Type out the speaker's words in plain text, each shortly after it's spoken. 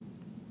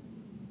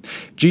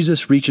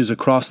Jesus reaches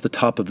across the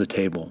top of the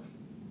table,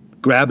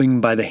 grabbing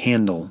by the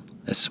handle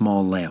a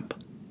small lamp.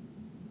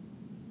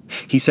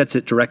 He sets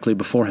it directly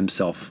before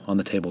himself on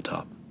the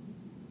tabletop.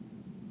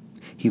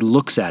 He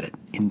looks at it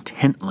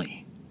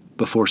intently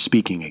before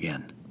speaking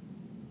again.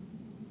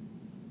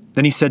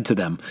 Then he said to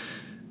them,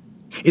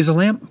 "Is a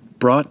lamp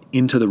brought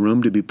into the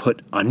room to be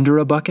put under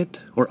a bucket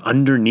or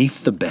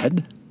underneath the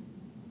bed?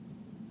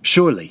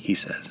 Surely," he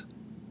says,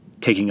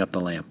 taking up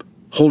the lamp,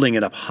 holding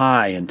it up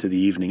high into the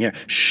evening air,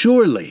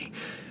 "surely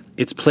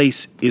its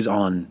place is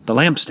on the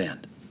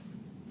lampstand.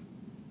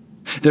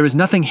 There is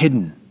nothing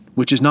hidden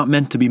which is not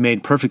meant to be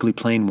made perfectly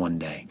plain one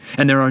day,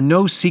 and there are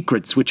no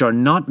secrets which are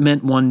not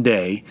meant one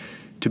day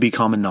to be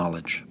common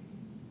knowledge.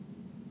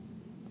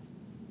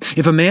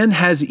 If a man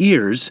has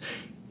ears,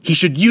 he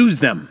should use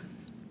them,"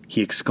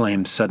 he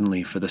exclaimed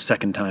suddenly for the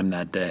second time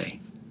that day.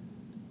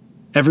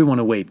 Everyone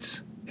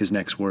awaits his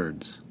next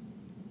words.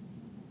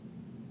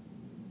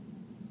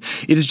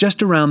 It is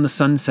just around the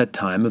sunset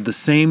time of the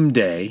same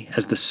day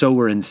as the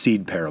sower and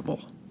seed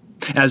parable,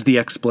 as the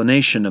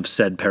explanation of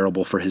said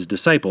parable for his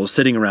disciples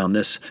sitting around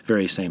this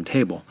very same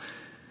table.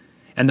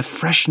 And the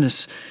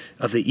freshness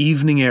of the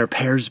evening air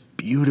pairs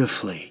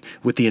beautifully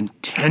with the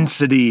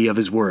intensity of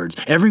his words.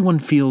 Everyone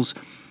feels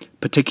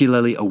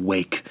particularly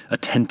awake,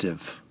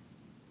 attentive.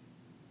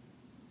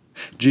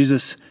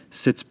 Jesus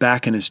sits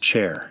back in his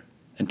chair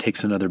and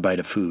takes another bite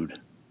of food.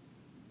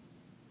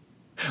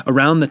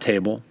 Around the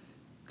table,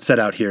 set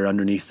out here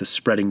underneath the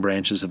spreading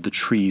branches of the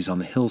trees on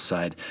the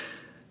hillside,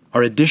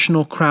 are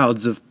additional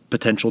crowds of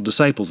potential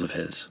disciples of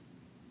his.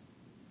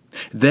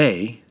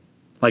 They,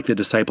 like the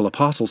disciple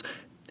apostles,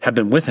 have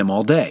been with him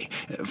all day,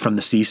 from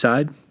the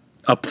seaside,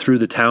 up through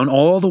the town,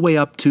 all the way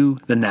up to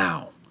the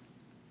now.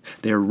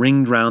 They are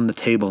ringed round the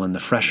table in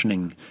the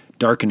freshening,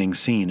 darkening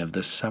scene of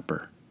this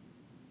supper.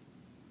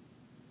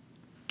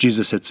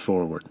 Jesus sits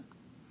forward.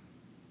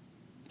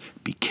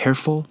 "Be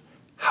careful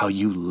how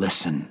you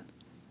listen,"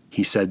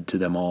 he said to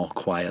them all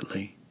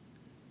quietly.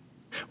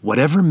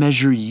 "Whatever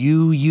measure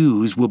you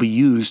use will be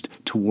used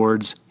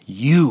towards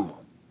you,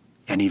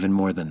 and even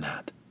more than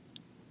that.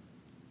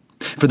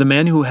 For the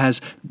man who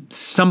has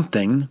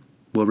something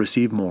will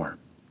receive more.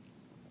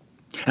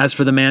 As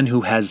for the man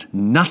who has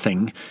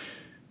nothing,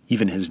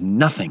 even his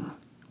nothing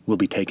will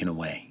be taken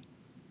away."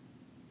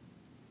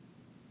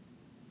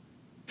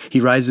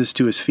 He rises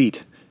to his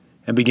feet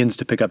and begins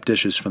to pick up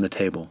dishes from the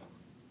table.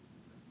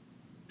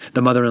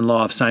 The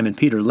mother-in-law of Simon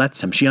Peter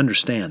lets him. She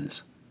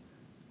understands.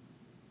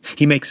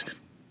 He makes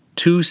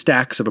 2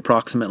 stacks of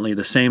approximately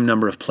the same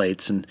number of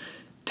plates and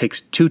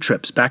takes 2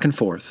 trips back and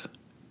forth,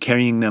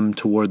 carrying them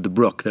toward the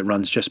brook that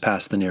runs just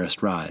past the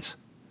nearest rise.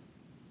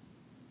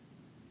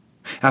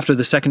 After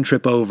the second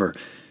trip over,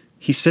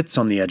 he sits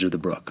on the edge of the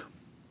brook,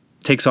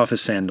 takes off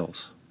his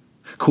sandals,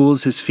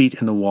 cools his feet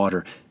in the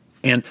water,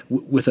 and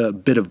with a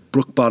bit of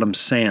brook-bottom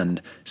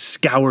sand,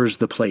 scours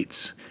the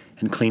plates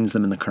and cleans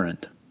them in the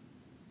current.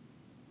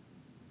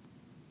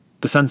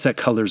 The sunset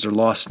colors are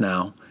lost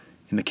now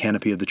in the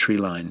canopy of the tree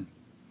line.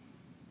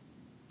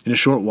 In a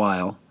short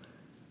while,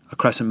 a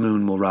crescent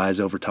moon will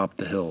rise over top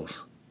the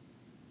hills.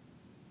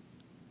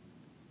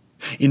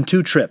 In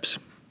 2 trips,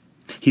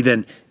 he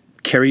then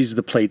carries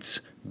the plates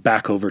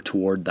back over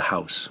toward the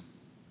house.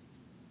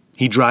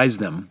 He dries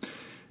them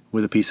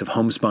with a piece of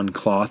homespun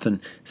cloth and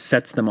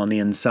sets them on the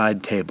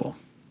inside table.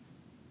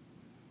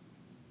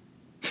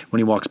 When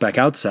he walks back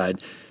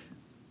outside,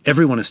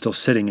 everyone is still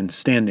sitting and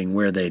standing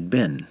where they'd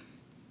been.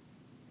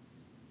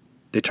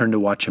 They turn to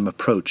watch him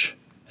approach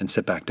and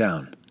sit back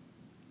down.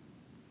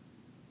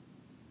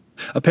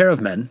 A pair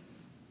of men,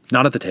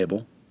 not at the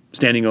table,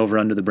 standing over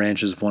under the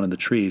branches of one of the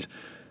trees,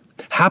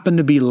 happen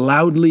to be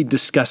loudly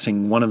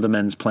discussing one of the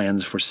men's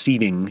plans for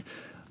seeding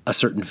a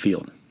certain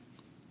field.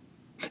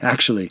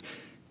 Actually,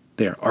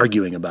 they are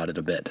arguing about it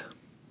a bit.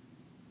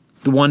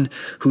 The one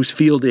whose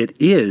field it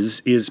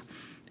is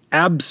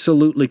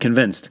absolutely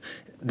convinced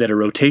that a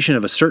rotation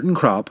of a certain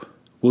crop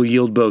will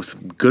yield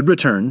both good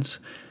returns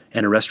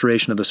and a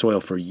restoration of the soil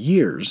for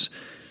years,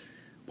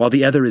 while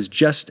the other is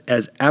just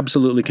as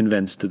absolutely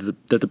convinced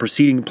that the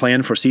preceding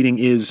plan for seeding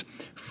is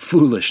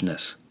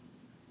foolishness.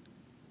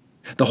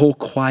 The whole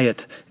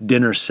quiet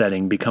dinner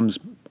setting becomes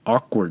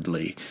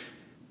awkwardly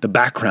the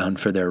background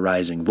for their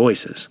rising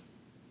voices.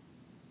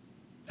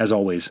 As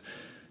always,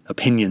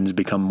 opinions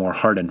become more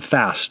hard and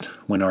fast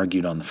when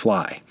argued on the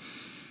fly.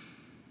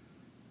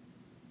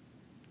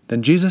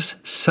 Then Jesus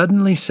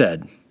suddenly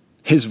said,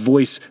 his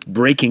voice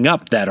breaking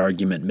up that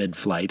argument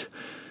mid-flight,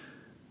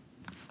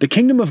 "The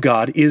kingdom of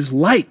God is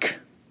like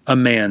a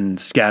man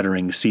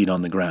scattering seed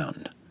on the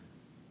ground,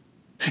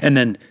 and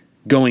then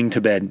going to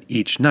bed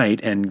each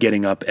night and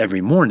getting up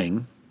every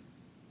morning,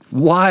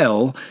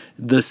 while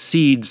the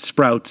seed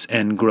sprouts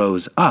and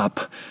grows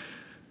up,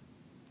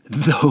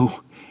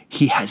 though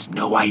he has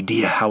no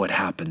idea how it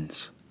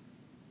happens.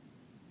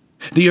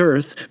 The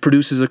earth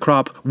produces a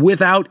crop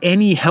without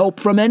any help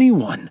from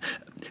anyone.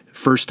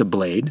 First a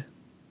blade,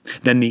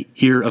 then the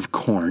ear of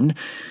corn,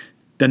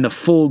 then the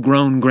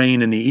full-grown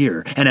grain in the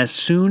ear. And as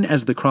soon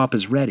as the crop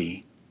is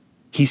ready,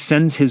 he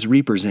sends his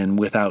reapers in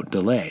without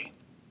delay.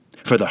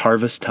 for the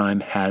harvest time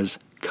has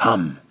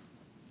come."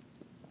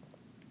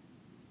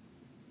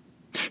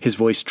 His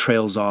voice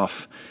trails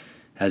off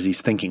as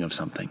he's thinking of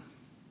something.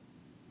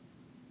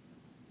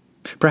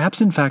 Perhaps,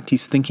 in fact,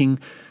 he's thinking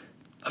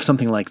of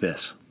something like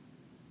this: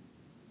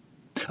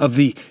 of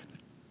the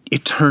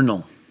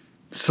eternal,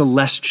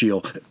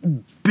 celestial,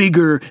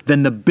 bigger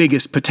than the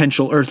biggest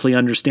potential earthly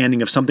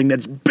understanding of something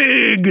that's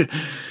big,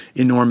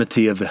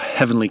 enormity of the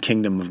heavenly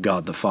kingdom of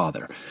God the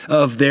Father,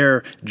 of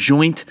their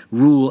joint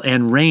rule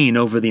and reign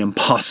over the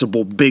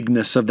impossible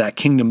bigness of that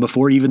kingdom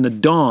before even the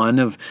dawn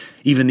of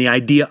even the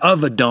idea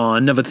of a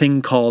dawn of a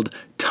thing called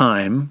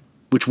time,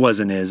 which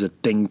was and is a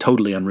thing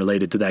totally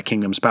unrelated to that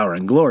kingdom's power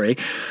and glory,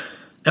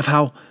 of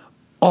how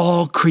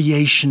all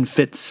creation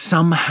fits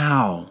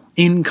somehow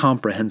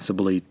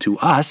incomprehensibly to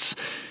us,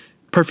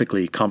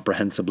 perfectly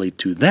comprehensibly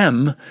to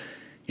them,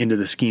 into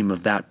the scheme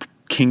of that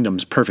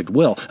kingdom's perfect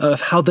will,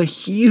 of how the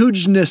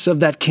hugeness of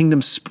that kingdom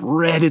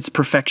spread its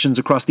perfections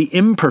across the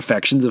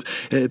imperfections of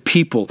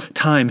people,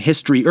 time,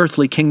 history,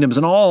 earthly kingdoms,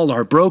 and all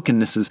our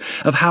brokennesses,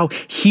 of how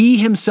he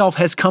himself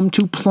has come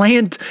to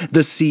plant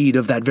the seed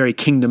of that very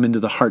kingdom into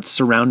the hearts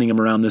surrounding him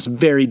around this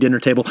very dinner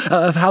table,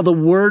 of how the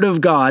Word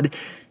of God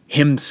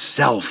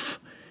himself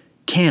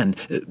can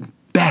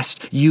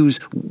best use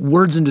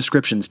words and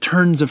descriptions,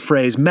 turns of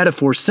phrase,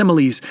 metaphors,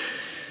 similes,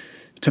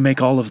 to make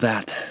all of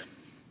that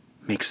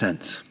make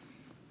sense.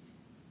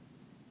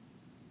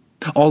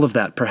 All of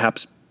that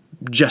perhaps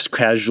just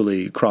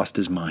casually crossed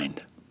his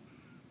mind.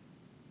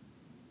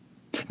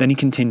 Then he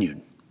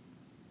continued,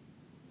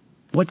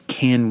 "What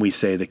can we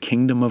say the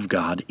kingdom of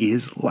God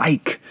is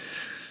like?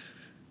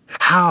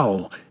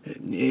 How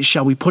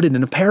shall we put it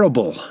in a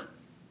parable?"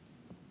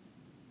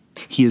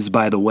 He is,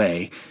 by the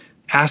way,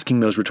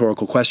 asking those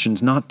rhetorical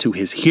questions not to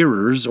his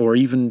hearers or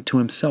even to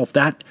himself.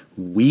 That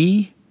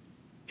 "we"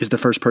 is the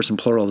first person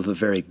plural of the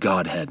very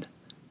Godhead.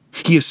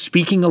 He is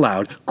speaking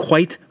aloud,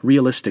 quite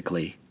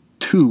realistically,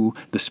 to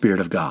the Spirit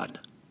of God.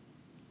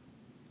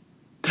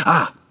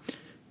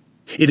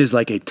 It is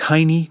like a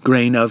tiny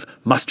grain of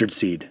mustard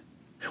seed,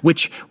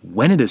 which,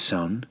 when it is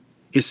sown,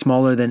 is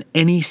smaller than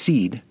any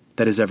seed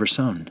that is ever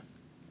sown.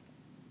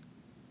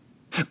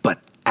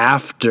 But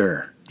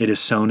after it is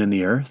sown in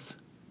the earth,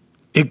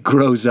 it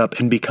grows up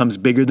and becomes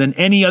bigger than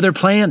any other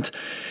plant.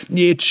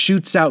 It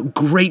shoots out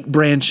great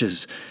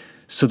branches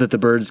so that the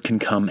birds can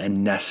come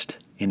and nest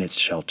in its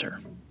shelter.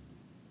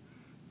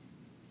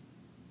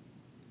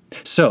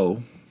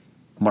 So,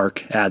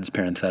 Mark adds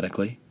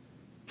parenthetically,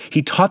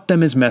 he taught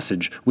them his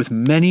message with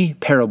many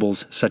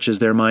parables such as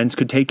their minds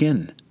could take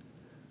in.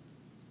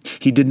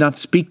 He did not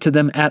speak to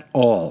them at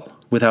all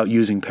without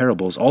using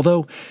parables,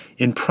 although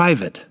in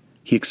private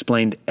he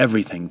explained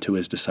everything to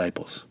his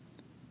disciples.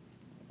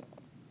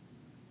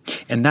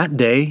 And that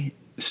day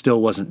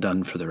still wasn't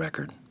done, for the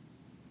record.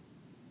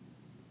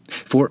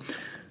 For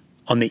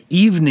on the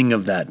evening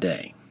of that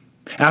day,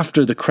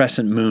 after the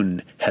crescent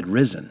moon had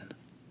risen,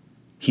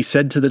 he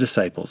said to the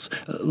disciples,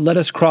 "Let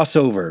us cross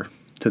over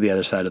to the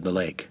other side of the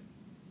lake."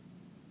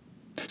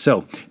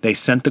 So they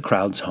sent the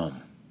crowds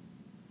home.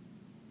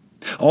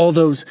 All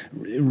those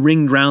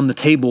ringed round the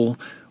table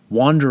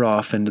wander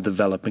off into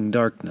developing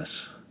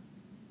darkness.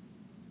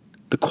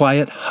 The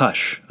quiet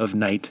hush of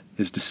night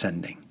is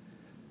descending.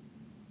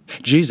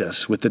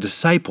 Jesus, with the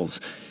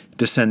disciples,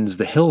 descends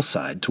the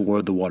hillside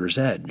toward the water's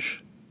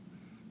edge.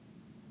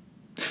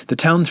 The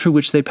town through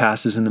which they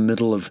pass is in the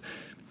middle of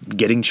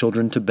getting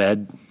children to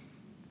bed,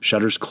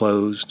 shutters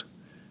closed,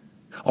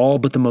 all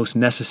but the most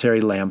necessary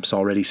lamps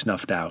already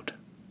snuffed out.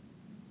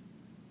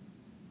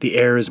 The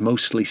air is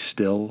mostly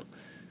still.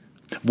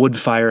 Wood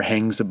fire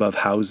hangs above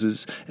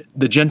houses.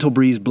 The gentle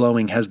breeze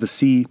blowing has the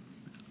sea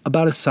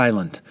about as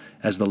silent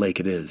as the lake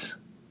it is.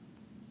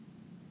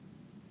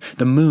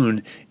 The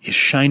moon is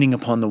shining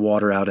upon the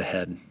water out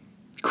ahead,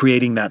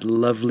 creating that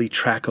lovely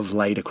track of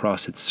light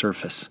across its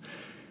surface,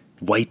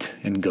 white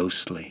and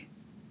ghostly.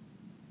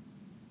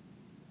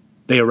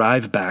 They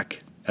arrive back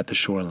at the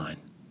shoreline.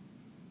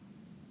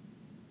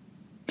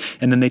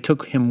 And then they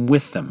took him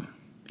with them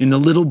in the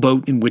little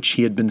boat in which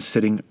he had been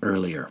sitting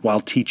earlier while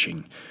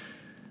teaching,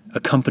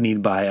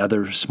 accompanied by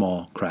other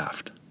small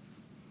craft.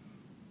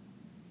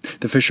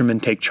 The fishermen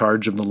take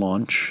charge of the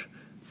launch,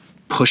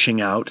 pushing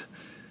out,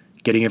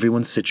 getting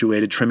everyone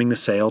situated, trimming the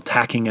sail,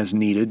 tacking as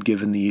needed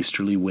given the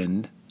easterly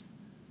wind.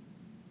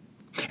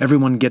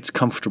 Everyone gets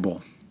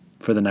comfortable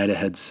for the night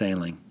ahead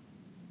sailing.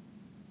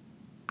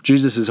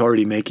 Jesus is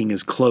already making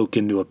his cloak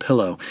into a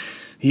pillow.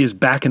 He is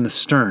back in the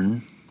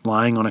stern,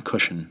 lying on a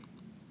cushion.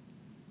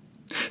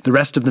 The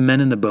rest of the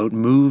men in the boat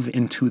move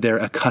into their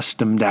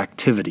accustomed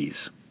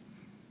activities.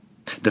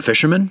 The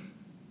fishermen,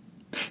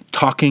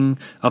 talking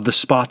of the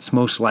spots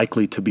most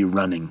likely to be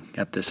running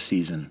at this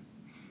season.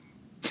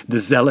 The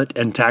zealot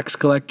and tax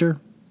collector,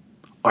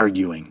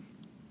 arguing.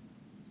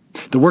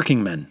 The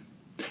working men,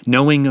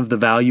 knowing of the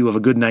value of a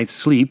good night's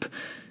sleep,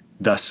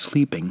 thus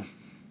sleeping.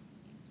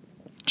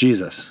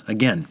 Jesus,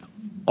 again,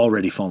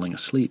 already falling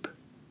asleep.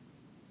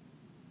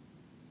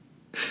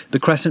 The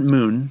crescent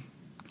moon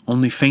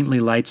only faintly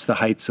lights the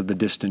heights of the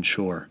distant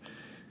shore.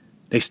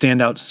 They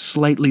stand out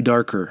slightly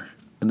darker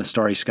and the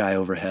starry sky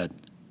overhead.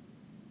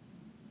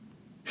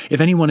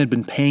 If anyone had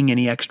been paying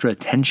any extra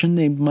attention,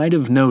 they might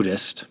have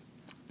noticed,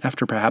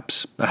 after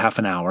perhaps a half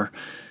an hour,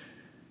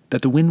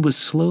 that the wind was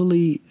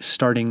slowly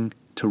starting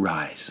to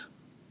rise.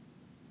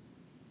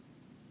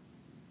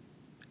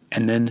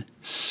 And then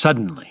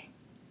suddenly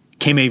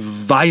came a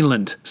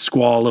violent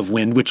squall of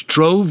wind which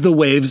drove the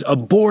waves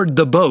aboard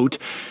the boat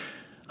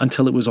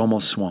until it was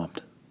almost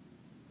swamped.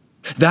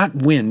 That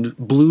wind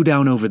blew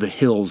down over the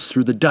hills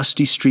through the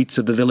dusty streets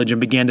of the village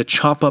and began to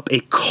chop up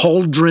a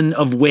cauldron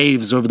of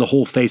waves over the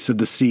whole face of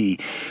the sea.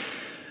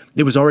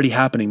 It was already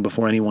happening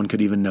before anyone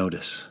could even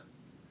notice.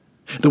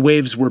 The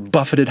waves were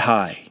buffeted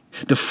high.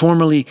 The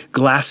formerly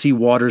glassy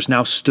waters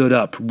now stood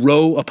up,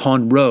 row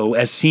upon row,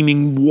 as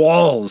seeming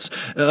walls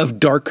of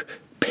dark,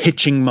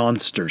 pitching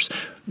monsters.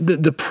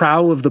 The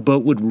prow of the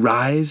boat would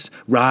rise,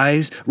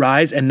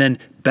 and then,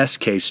 best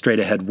case, straight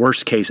ahead,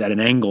 worst case, at an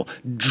angle,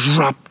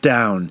 drop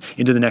down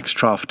into the next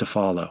trough to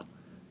follow.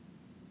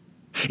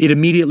 It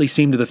immediately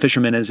seemed to the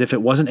fishermen as if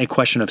it wasn't a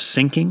question of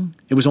sinking,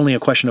 it was only a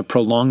question of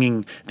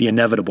prolonging the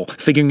inevitable,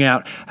 figuring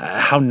out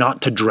how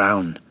not to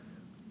drown.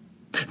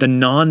 The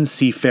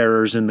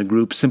non-seafarers in the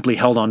group simply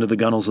held onto the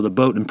gunwales of the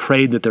boat and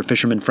prayed that their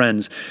fishermen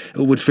friends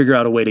would figure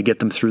out a way to get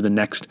them through the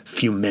next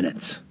few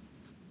minutes.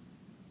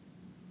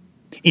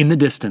 In the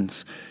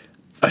distance,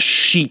 a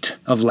sheet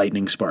of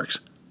lightning sparks.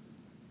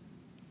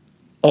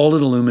 All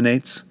it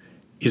illuminates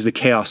is the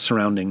chaos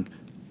surrounding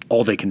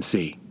all they can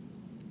see.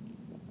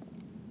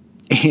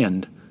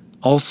 And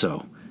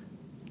also,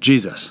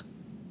 Jesus,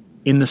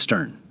 in the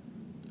stern,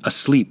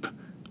 asleep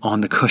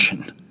on the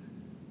cushion.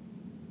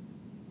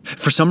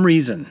 For some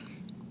reason,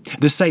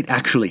 this sight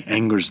actually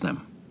angers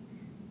them.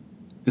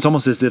 It's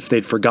almost as if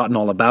they'd forgotten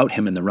all about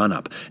him in the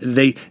run-up.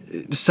 They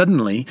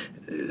suddenly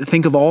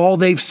think of all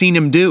they've seen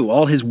him do,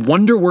 all his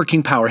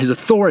wonder-working power, his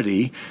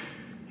authority,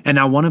 and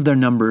now one of their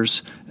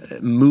numbers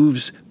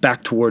moves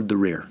back toward the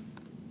rear.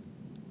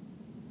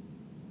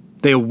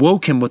 They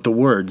awoke him with the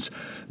words,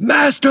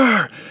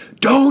 "Master,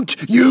 don't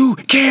you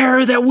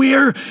care that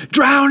we're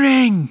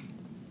drowning?"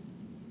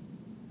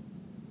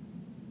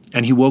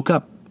 And he woke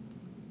up,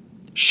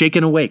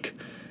 shaken awake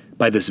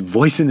by this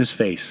voice in his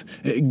face,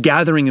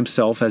 gathering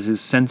himself as his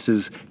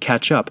senses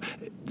catch up,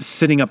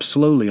 sitting up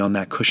slowly on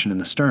that cushion in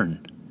the stern.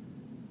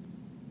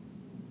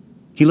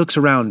 He looks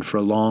around for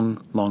a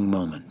long, long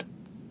moment.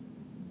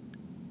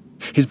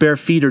 His bare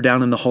feet are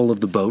down in the hull of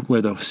the boat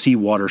where the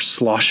seawater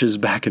sloshes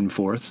back and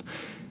forth.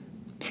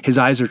 His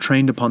eyes are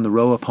trained upon the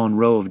row upon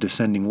row of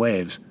descending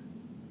waves.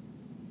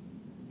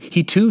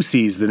 He too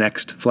sees the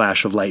next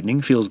flash of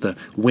lightning, feels the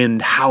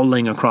wind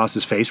howling across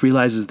his face,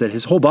 realizes that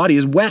his whole body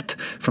is wet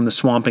from the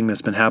swamping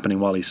that's been happening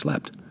while he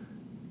slept.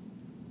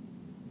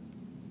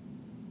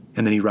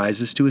 And then he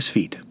rises to his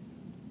feet.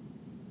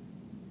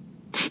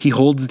 He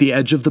holds the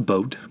edge of the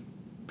boat,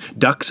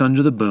 ducks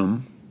under the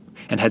boom,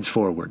 and heads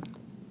forward.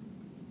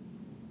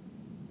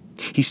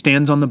 He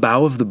stands on the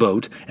bow of the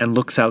boat and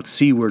looks out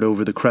seaward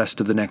over the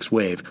crest of the next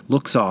wave,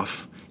 looks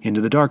off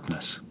into the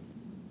darkness.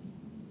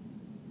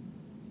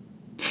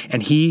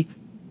 And he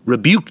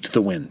rebuked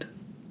the wind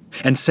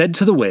and said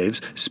to the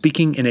waves,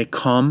 speaking in a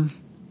calm,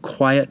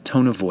 quiet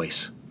tone of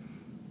voice,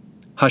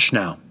 "Hush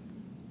now,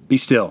 be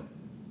still."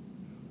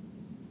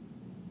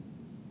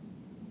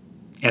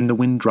 And the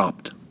wind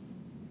dropped,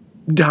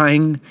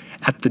 dying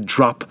at the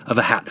drop of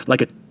a hat,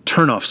 like a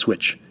turn-off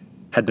switch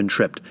had been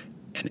tripped,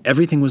 and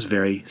everything was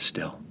very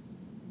still.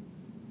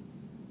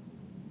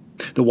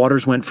 The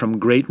waters went from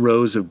great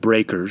rows of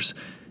breakers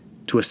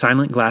to a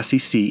silent glassy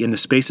sea in the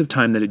space of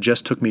time that it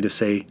just took me to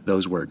say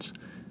those words.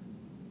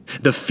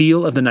 The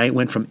feel of the night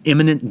went from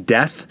imminent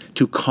death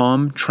to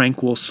calm,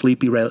 tranquil,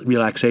 sleepy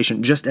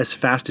relaxation just as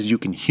fast as you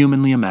can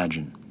humanly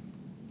imagine.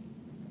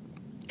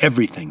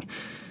 Everything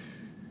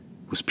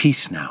was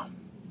peace now.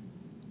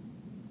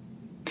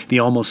 The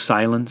almost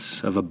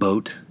silence of a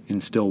boat in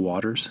still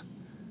waters.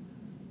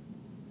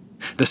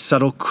 The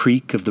subtle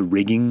creak of the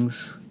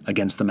riggings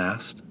against the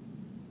mast.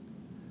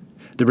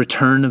 The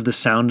return of the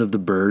sound of the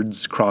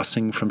birds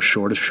crossing from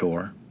shore to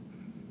shore.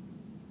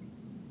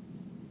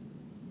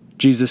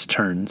 Jesus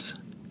turns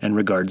and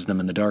regards them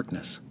in the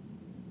darkness.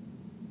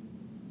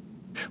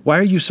 "Why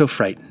are you so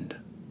frightened?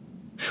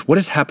 What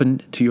has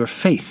happened to your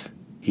faith?"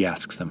 he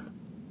asks them.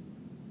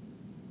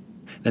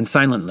 Then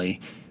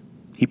silently,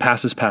 he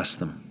passes past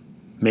them,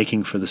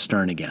 making for the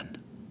stern again.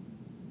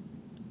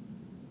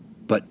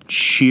 But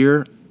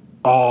sheer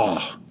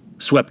awe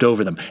swept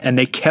over them, and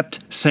they kept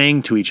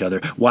saying to each other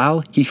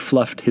while he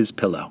fluffed his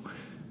pillow,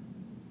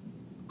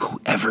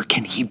 "Whoever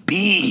can he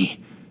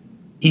be?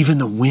 Even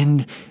the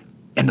wind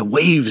and the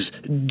waves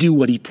do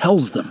what he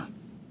tells them."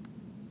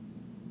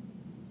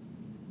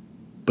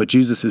 But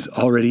Jesus is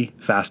already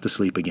fast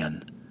asleep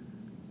again,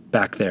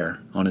 back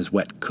there on his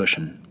wet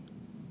cushion.